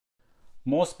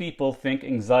Most people think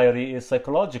anxiety is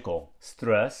psychological,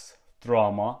 stress,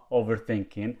 trauma,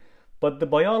 overthinking, but the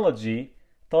biology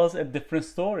tells a different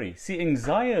story. See,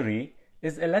 anxiety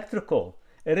is electrical.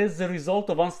 It is the result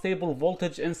of unstable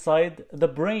voltage inside the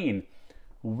brain,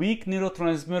 weak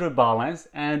neurotransmitter balance,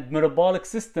 and metabolic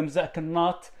systems that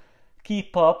cannot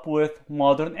keep up with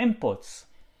modern inputs.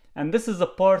 And this is the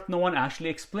part no one actually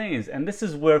explains, and this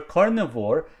is where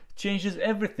Carnivore changes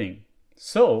everything.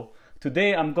 So,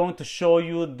 today I'm going to show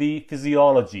you the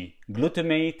physiology,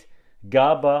 glutamate,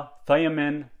 GABA,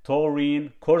 thiamine,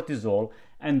 taurine, cortisol,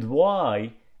 and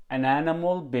why an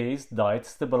animal-based diet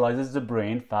stabilizes the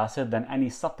brain faster than any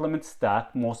supplement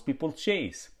stack most people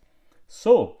chase.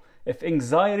 So, if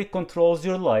anxiety controls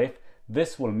your life,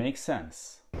 this will make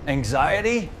sense.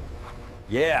 Anxiety?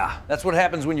 Yeah, that's what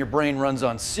happens when your brain runs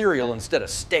on cereal instead of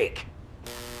steak.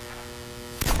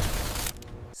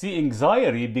 See,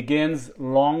 anxiety begins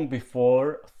long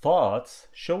before thoughts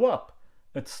show up.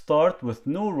 It starts with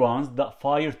neurons that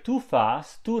fire too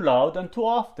fast, too loud, and too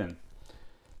often.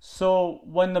 So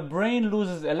when the brain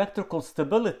loses electrical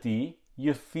stability,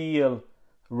 you feel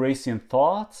racing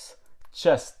thoughts,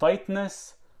 chest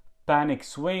tightness, panic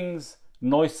swings,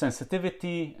 noise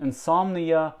sensitivity,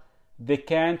 insomnia. They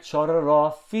can't shut it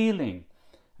off feeling.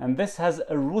 And this has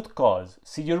a root cause.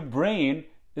 See, your brain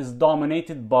is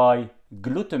dominated by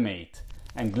glutamate,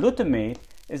 and glutamate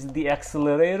is the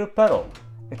accelerator pedal.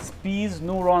 It speeds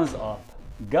neurons up.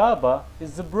 GABA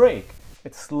is the brake.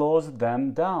 It slows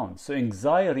them down. So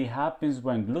anxiety happens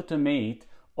when glutamate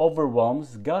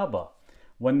overwhelms GABA.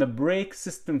 When the brake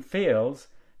system fails,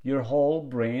 your whole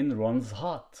brain runs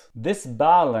hot. This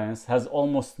balance has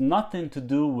almost nothing to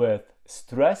do with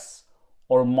stress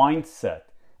or mindset.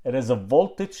 It is a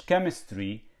voltage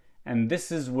chemistry, and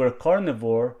this is where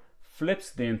Carnivore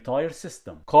flips the entire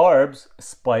system. Carbs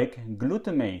spike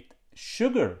glutamate.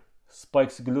 Sugar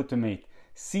spikes glutamate.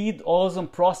 Seed oils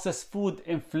and processed food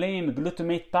inflame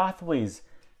glutamate pathways.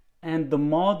 And the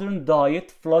modern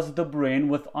diet floods the brain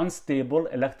with unstable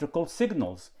electrical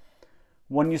signals.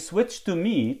 When you switch to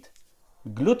meat,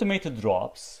 glutamate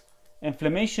drops,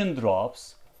 inflammation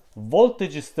drops,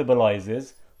 voltage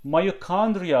stabilizes,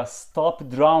 mitochondria stop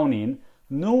drowning,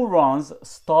 neurons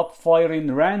stop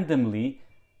firing randomly,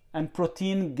 and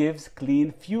protein gives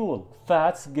clean fuel.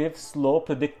 Fats give slow,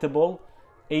 predictable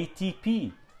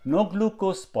ATP. No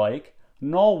glucose spike,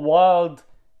 no wild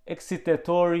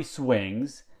excitatory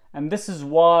swings. And this is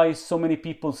why so many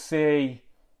people say,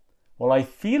 well, I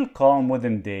feel calm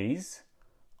within days.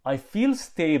 I feel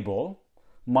stable.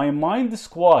 My mind is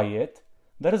quiet.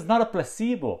 That is not a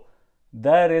placebo.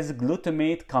 That is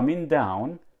glutamate coming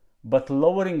down. But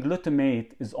lowering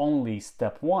glutamate is only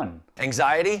step one.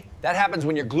 Anxiety? That happens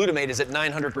when your glutamate is at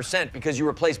 900% because you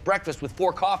replace breakfast with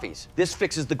 4 coffees. This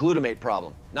fixes the glutamate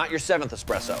problem, not your 7th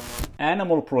espresso.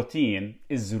 Animal protein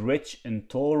is rich in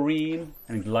taurine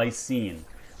and glycine.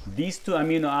 These 2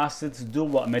 amino acids do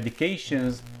what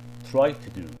medications try to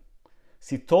do.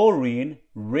 See, taurine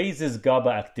raises GABA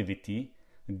activity,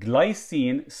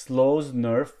 glycine slows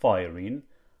nerve firing,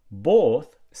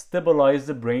 both stabilize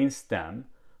the brain stem,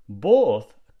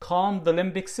 both calm the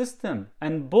limbic system,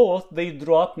 and both they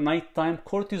drop nighttime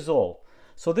cortisol.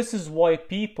 So this is why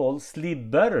people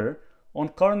sleep better on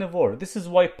Carnivore. This is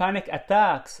why panic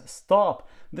attacks stop.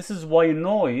 This is why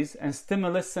noise and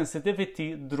stimulus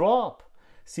sensitivity drop.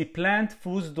 See, plant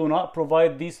foods do not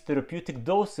provide these therapeutic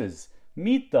doses.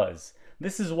 Meat does.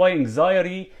 This is why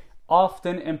anxiety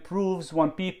often improves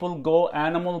when people go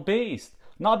animal-based.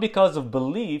 Not because of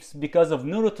beliefs, because of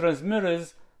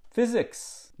neurotransmitters,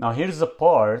 physics. Now here's the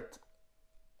part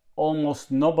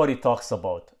almost nobody talks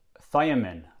about.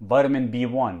 Thiamine, vitamin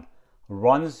B1,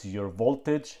 runs your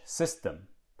voltage system.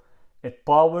 It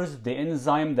powers the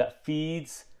enzyme that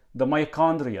feeds the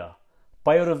mitochondria,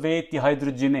 pyruvate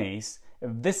dehydrogenase. If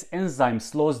this enzyme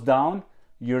slows down,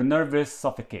 your nerves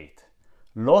suffocate.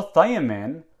 Low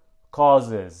thiamine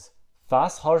causes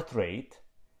fast heart rate,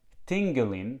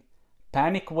 tingling,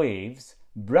 panic waves,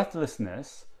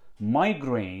 breathlessness,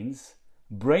 migraines,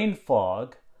 brain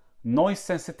fog, noise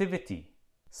sensitivity.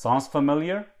 Sounds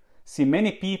familiar? See,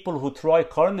 many people who try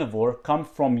Carnivore come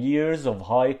from years of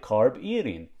high carb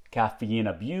eating, caffeine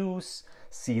abuse,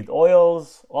 seed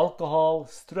oils, alcohol,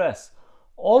 stress.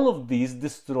 All of these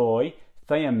destroy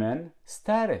thiamine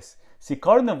status. See,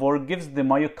 Carnivore gives the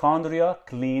mitochondria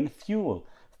clean fuel.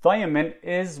 Thiamine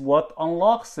is what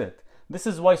unlocks it. This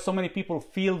is why so many people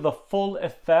feel the full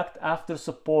effect after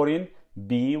supporting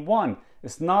B1.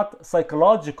 It's not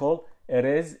psychological, it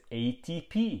is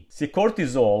ATP. See,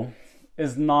 cortisol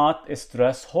is not a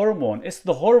stress hormone. It's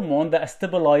the hormone that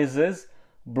stabilizes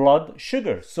blood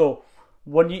sugar. So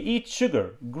When you eat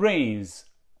sugar, grains,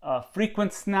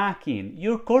 frequent snacking,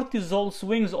 your cortisol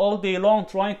swings all day long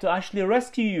trying to actually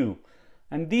rescue you.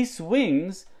 And these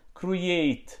swings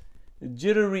create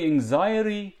jittery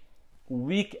anxiety,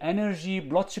 weak energy,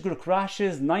 blood sugar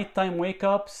crashes, nighttime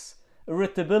wake-ups,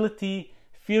 irritability,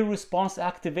 fear response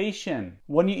activation.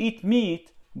 When you eat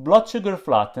meat, blood sugar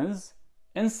flattens,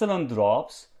 insulin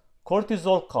drops,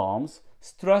 cortisol calms,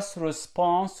 stress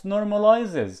response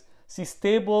normalizes. See,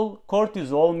 stable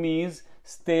cortisol means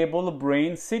stable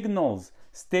brain signals.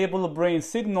 Stable brain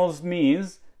signals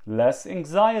means less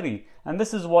anxiety. And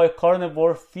this is why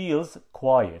carnivore feels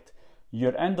quiet.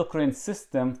 Your endocrine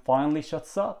system finally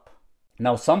shuts up.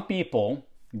 Now, some people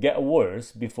get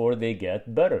worse before they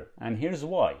get better. And here's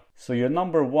why. So your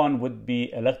number one would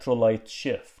be electrolyte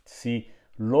shift. See,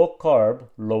 low carb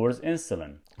lowers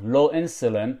insulin. Low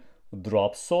insulin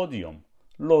drops sodium.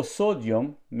 Low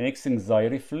sodium makes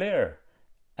anxiety flare.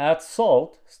 Add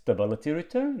salt, stability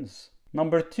returns.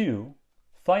 Number two,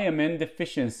 thiamine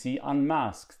deficiency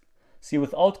unmasked. See,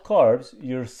 without carbs,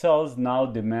 your cells now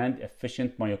demand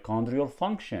efficient mitochondrial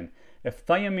function. If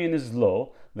thiamine is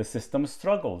low, the system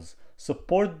struggles.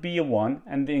 Support B1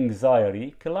 and the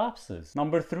anxiety collapses.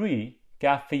 Number three,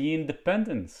 caffeine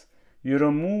dependence. You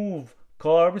remove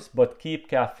carbs but keep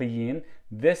caffeine.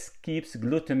 This keeps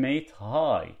glutamate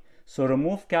high. So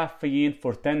remove caffeine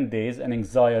for 10 days and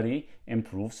anxiety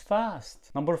improves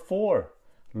fast. Number four,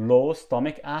 low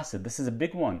stomach acid. This is a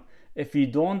big one. If you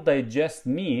don't digest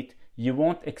meat, you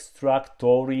won't extract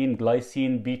taurine,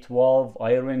 glycine, B12,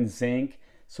 iron, zinc.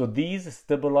 So these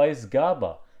stabilize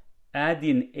GABA.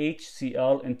 Adding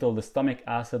HCl until the stomach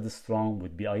acid is strong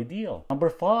would be ideal. Number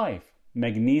five,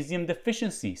 magnesium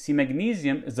deficiency. See,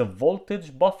 magnesium is a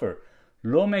voltage buffer.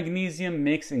 Low magnesium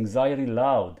makes anxiety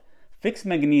loud. Fix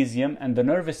magnesium and the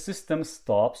nervous system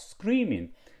stops screaming.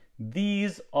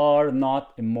 These are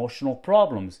not emotional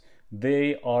problems.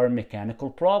 They are mechanical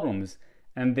problems.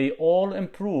 And they all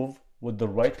improve with the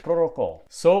right protocol.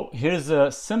 So here's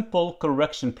a simple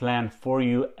correction plan for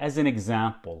you as an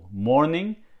example.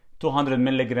 Morning, 200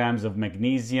 milligrams of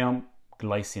magnesium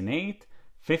glycinate,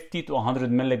 50 to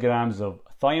 100 milligrams of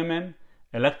thiamine,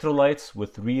 electrolytes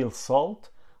with real salt,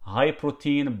 high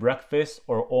protein breakfast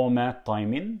or OMAD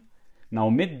timing. Now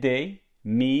midday,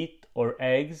 meat or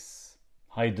eggs,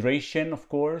 hydration of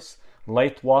course,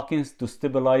 light walkings to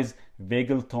stabilize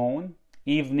vagal tone.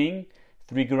 Evening,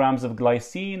 3 grams of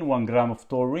glycine, 1 gram of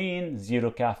taurine,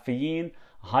 0 caffeine.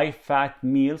 High fat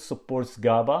meal supports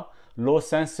GABA. Low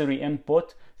sensory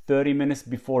input, 30 minutes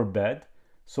before bed.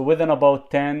 So within about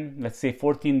 10, let's say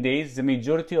 14 days, the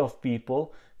majority of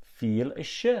people feel a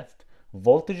shift.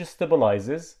 Voltage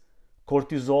stabilizes,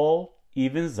 cortisol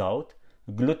evens out,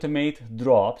 glutamate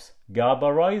drops,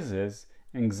 GABA rises,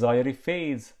 anxiety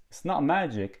fades. It's not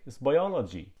magic, it's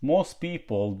biology. Most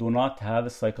people do not have a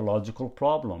psychological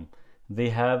problem. They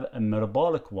have a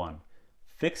metabolic one.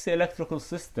 Fix the electrical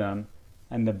system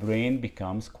and the brain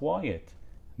becomes quiet.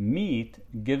 Meat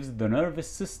gives the nervous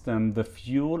system the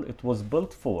fuel it was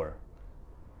built for.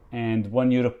 And when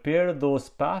you repair those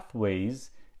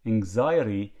pathways,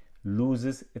 anxiety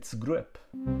loses its grip.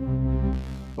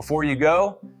 Before you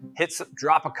go,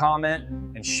 drop a comment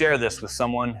and share this with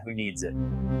someone who needs it.